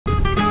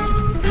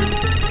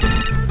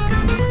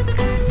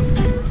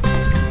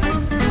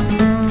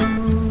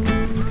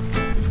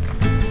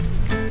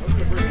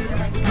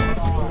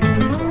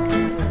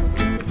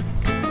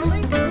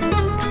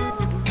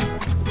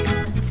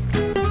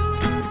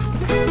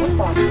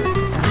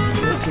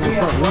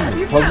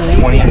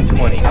20 and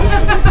 20.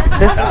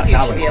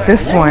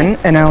 This one,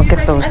 and I'll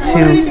get those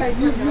two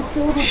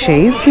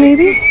shades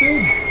maybe.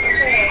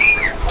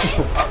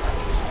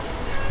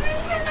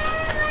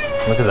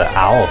 Look at the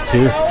owl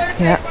too.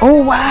 Yeah.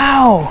 Oh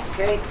wow.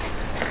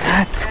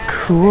 That's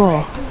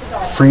cool.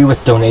 Free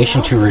with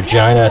donation to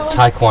Regina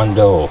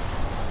Taekwondo.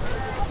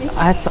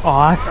 That's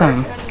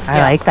awesome.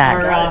 I like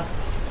that.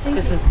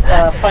 This is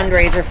a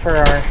fundraiser for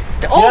our...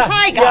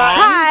 Hi, guys!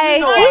 Hi!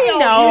 You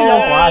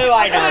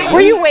know.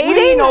 Were you waiting?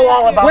 We know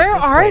all about Where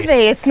this are place.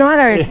 they? It's not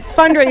our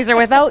fundraiser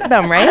without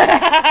them, right?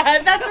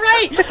 That's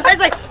right! I was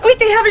like, wait,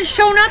 they haven't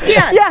shown up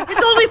yet! Yeah.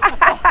 It's only...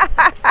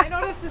 I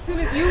noticed as soon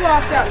as you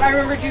walked up, I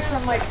remembered you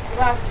from like the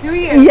last 2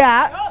 years.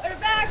 Yeah. Oh, they're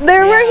back!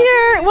 We're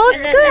here. Well,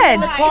 it's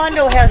And good.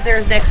 Taekwondo has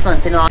theirs next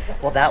month in August.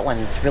 Well, that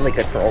one's really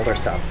good for older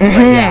stuff.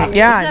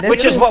 Yeah.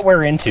 Which is what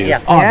we're into.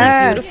 Yeah. Oh,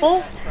 Yes.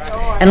 Beautiful.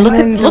 And look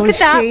at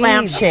that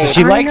lampshade.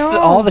 She likes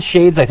all the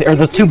shades, I think, or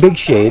the two big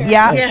shades.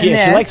 Yeah. And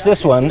Yes. she likes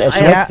this one, and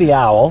she Yeah. likes the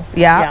owl.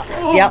 Yeah.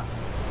 Yep.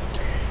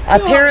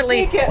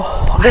 Apparently,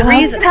 The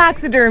reason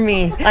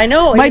taxidermy. I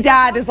know. My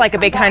dad is like a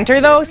big hunter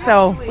though,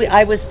 so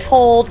I was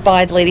told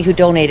by the lady who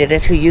donated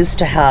it, who used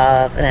to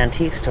have an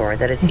antique store,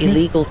 that it's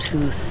illegal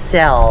to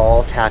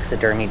sell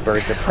taxidermied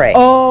birds of prey.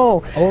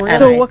 Oh, really?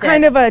 so And I what said-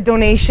 kind of a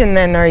donation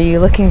then are you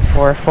looking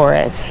for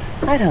it?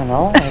 I don't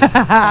know, like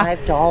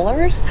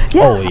 $5?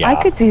 Yeah, Oh, yeah. I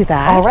could do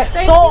that. All right,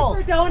 Thank sold.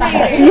 you for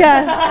donating.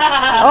 Yes.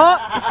 Oh,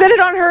 set it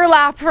on her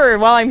lap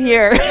while I'm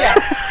here.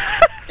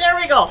 There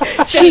we go.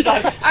 She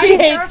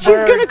hates.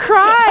 She's gonna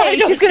cry.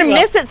 She's gonna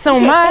miss it so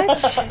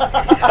much.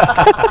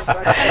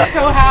 I'm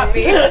so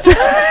happy.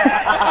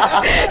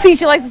 See,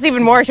 she likes us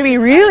even more. She'll be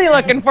really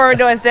looking forward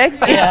to us next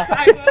year. Yeah.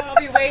 I will. I'll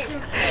be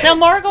waiting. Now,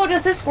 Margot,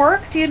 does this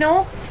work? Do you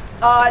know?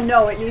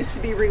 No, it needs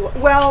to be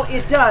well,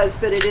 it does,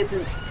 but it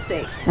isn't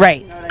safe.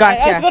 Right.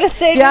 Gotcha. I was going to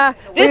say, Yeah,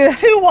 this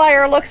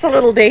two-wire looks a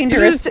little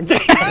dangerous.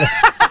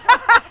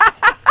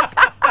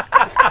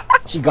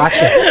 She got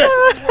you.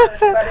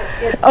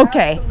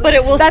 Okay. But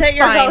it will That's set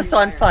your fine. house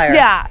on fire.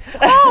 Yeah.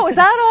 Oh, is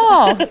that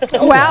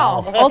all?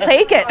 Wow. I'll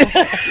take it.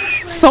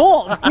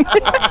 Sold.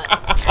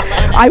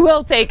 I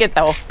will take it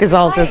though, because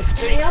I'll just.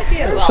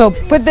 So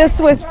put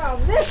this with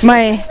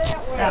my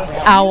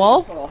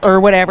owl or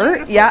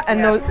whatever. Yeah,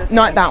 and those,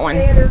 not that one.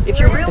 If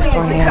you're really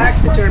into yeah.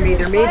 taxidermy,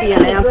 there may be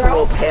an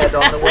antelope head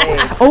on the way.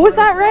 Oh, is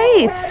that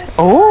right?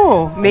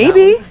 Oh,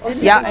 maybe.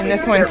 Yeah, and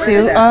this one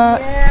too.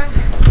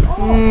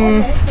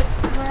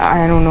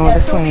 I don't know.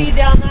 This one's.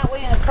 Down that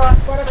way and across.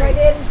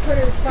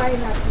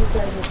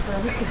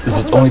 Is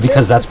it only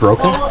because that's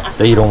broken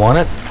that you don't want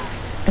it?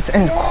 It's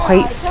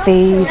quite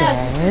faded.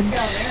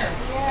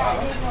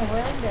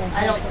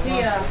 I don't see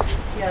a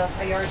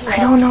yard. I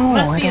don't know.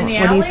 Must be in the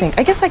What do you alley. think?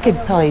 I guess I could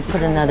probably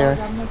put another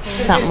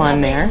something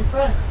on there.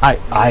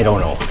 I don't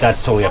know.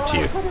 That's totally up to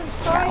you.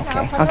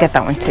 Okay, I'll get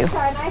that one too.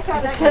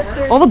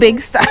 All the big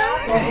stuff.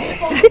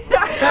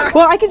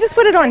 Well, I can just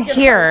put it on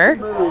here,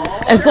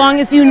 as long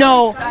as you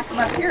know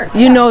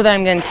that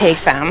I'm going to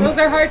take them. Those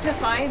are hard to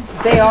find.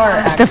 They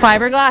are. The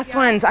fiberglass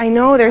ones, I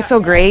know they're so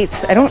great.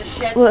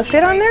 Will it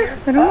fit on there?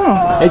 I don't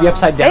know. Maybe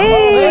upside down.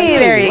 Hey,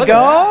 there you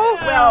go.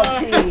 Well,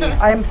 gee,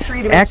 I'm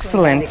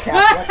three-dimensional. Excellent.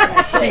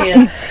 She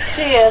is.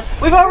 She is.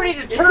 We've already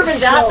determined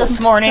that this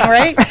morning,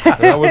 right?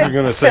 I wasn't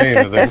going to say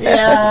anything.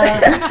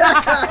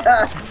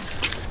 Yeah.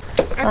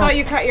 I thought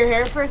you cut your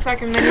hair for a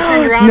second, then you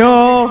turned around.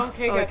 No.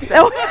 Okay, good.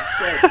 Oh,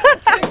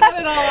 Cut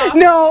it all off.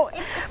 no,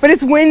 but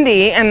it's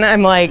windy, and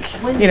I'm like,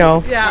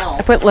 Yeah.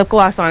 I put lip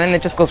gloss on, and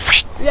it just goes.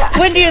 It's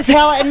windy as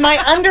hell, and my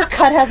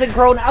undercut hasn't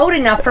grown out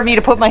enough for me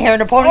to put my hair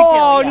in a ponytail.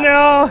 Oh yet.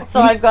 no!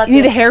 So I've got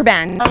You need a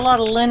hairband. a lot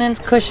of linens,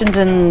 cushions,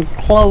 and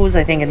clothes,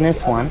 I think, in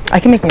this one. I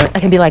can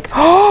be like,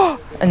 oh,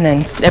 and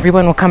then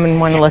everyone will come and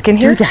want to look in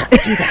here. Do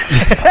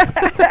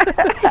that.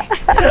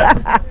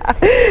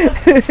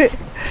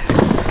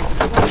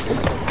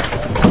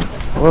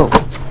 Whoa.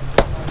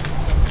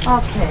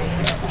 Okay.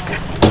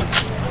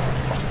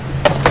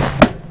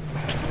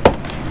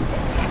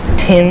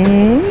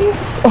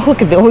 Tins. Oh,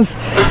 look at those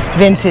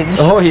vintage.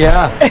 Oh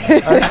yeah.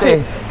 Aren't they?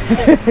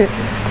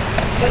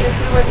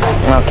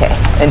 Okay,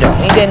 I don't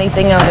need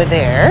anything out of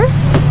there.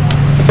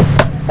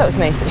 That was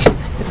nice that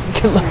she's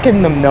could look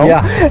in them though.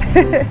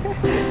 Yeah.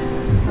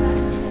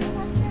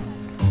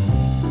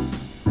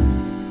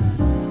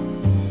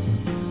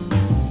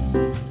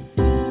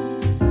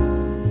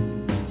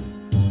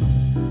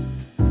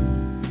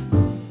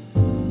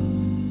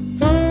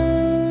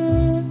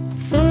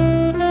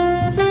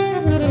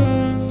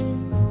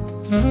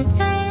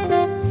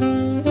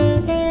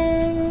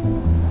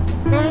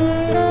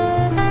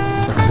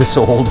 Look at this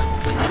old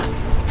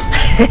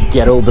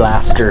ghetto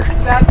blaster.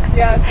 That's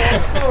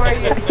cool. Where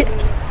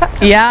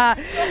you Yeah,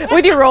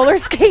 with your roller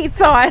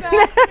skates on. Do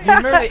you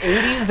remember the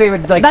 80s? They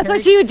would like. That's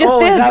what she just Is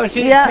did. that what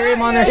she Yeah. carry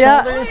them on their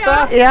Yeah. shoulder and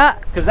stuff? Yeah.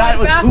 Because that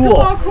was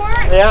basketball cool. court?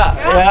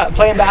 Yeah.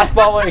 Playing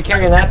basketball while you're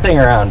carrying that thing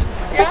around.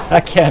 Yeah.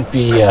 That can't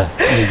be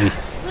easy.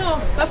 No,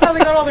 that's how they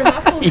got all their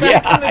muscles back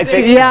Yeah, in the I day.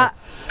 think Yeah.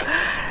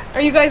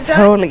 Are you guys done?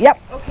 Totally. Yep.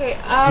 Okay. Okay,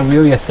 So we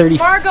owe you 30,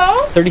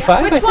 Margot, 35,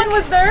 I which think? one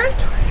was theirs?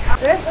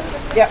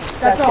 This? Yep,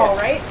 That's all,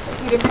 it. right?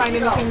 You didn't find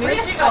anything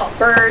new?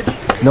 Bird.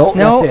 No,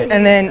 No, that's it.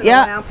 and then,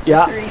 yeah. Lamp,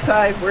 Yeah.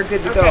 35, we're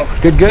good to go.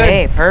 Good, good.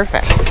 Hey,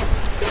 perfect.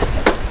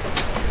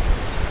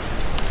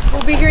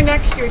 We'll be here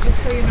next year, just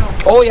so you know.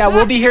 Oh yeah,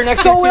 we'll be here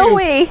next year So too. will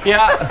we.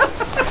 Yeah.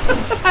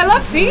 I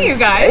love seeing you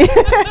guys.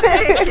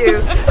 Thank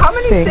you. How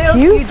many Thank sales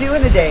you. do you do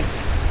in a day?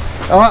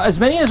 As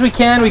many as we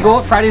can. We go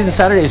up Fridays and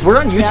Saturdays. We're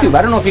on YouTube.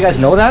 I don't know if you guys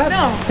know that. No.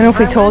 I don't know if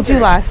we told you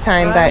last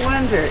time, I but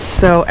wondered.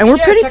 so, and we're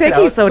Yeah, pretty check it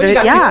picky, out. so We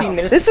got 15 yeah,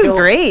 minutes this to is kill.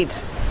 great.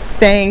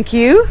 Thank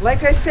you.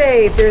 Like I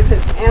say, there's an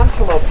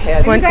antelope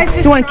head. Do guys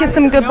just you want to kiss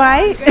them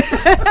goodbye?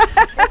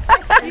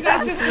 You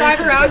guys just drive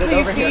around till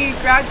you see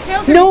garage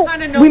sales? Or No, you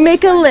kind of know we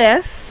make a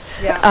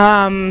list.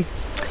 Yeah.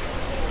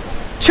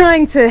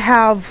 Trying to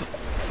have,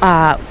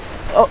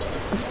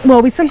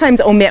 well, we sometimes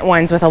omit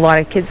ones with a lot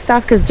of kids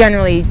stuff because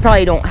generally you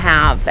probably don't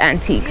have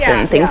antiques Yeah,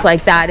 and things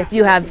like that if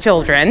you have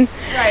children.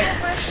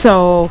 Right.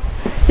 So,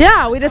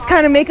 yeah, we just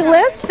kind of make a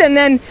list and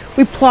then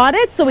we plot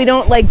it so we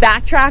don't like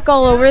backtrack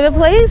all over the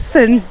place.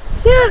 And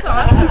yeah,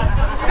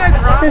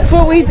 that's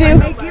what we do.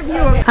 They give you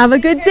a Have a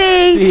good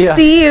day. See ya.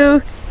 See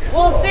you.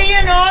 We'll see you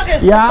in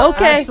August. Yeah.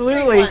 Okay.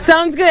 Absolutely.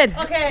 Sounds good.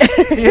 Okay.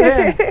 See you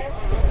then.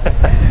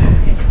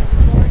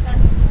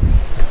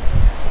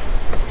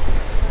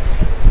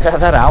 Yeah,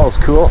 that owl's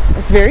cool.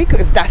 It's very cool.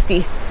 It's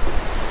dusty.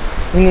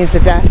 He needs to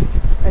dust.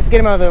 I have to get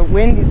him out of the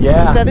wind. His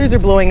Yeah. feathers are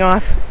blowing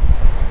off.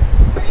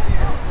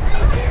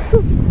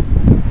 Whew.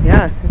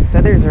 Yeah, his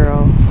feathers are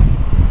all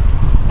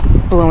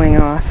blowing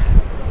off.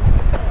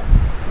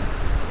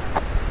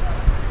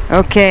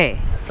 Okay.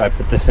 Try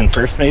put this in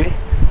first, maybe.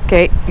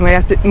 Okay, you might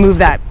have to move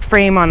that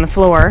frame on the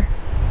floor.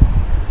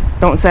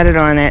 Don't set it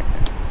on it.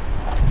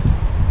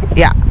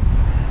 Yeah.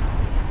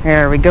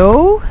 There we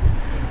go.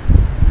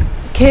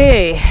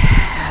 Okay.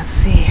 Let's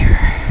see here.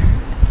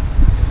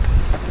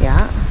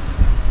 Yeah.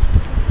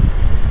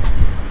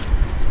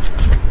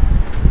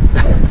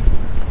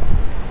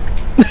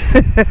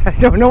 I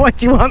don't know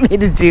what you want me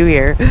to do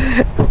here.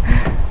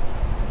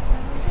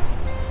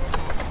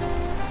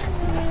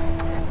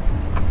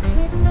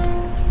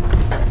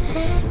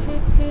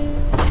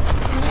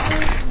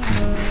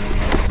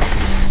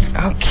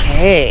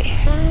 Okay.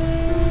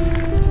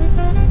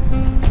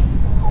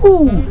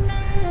 Ooh.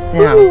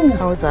 Now,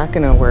 how is that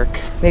gonna work?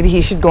 Maybe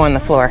he should go on the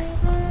floor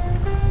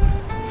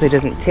so he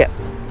doesn't tip.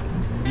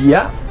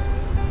 Yeah.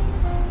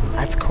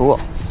 That's cool.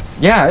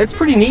 Yeah, it's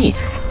pretty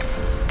neat.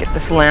 Get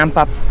this lamp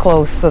up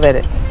close so that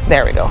it,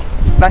 there we go.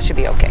 That should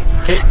be okay.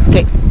 Okay.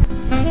 Okay.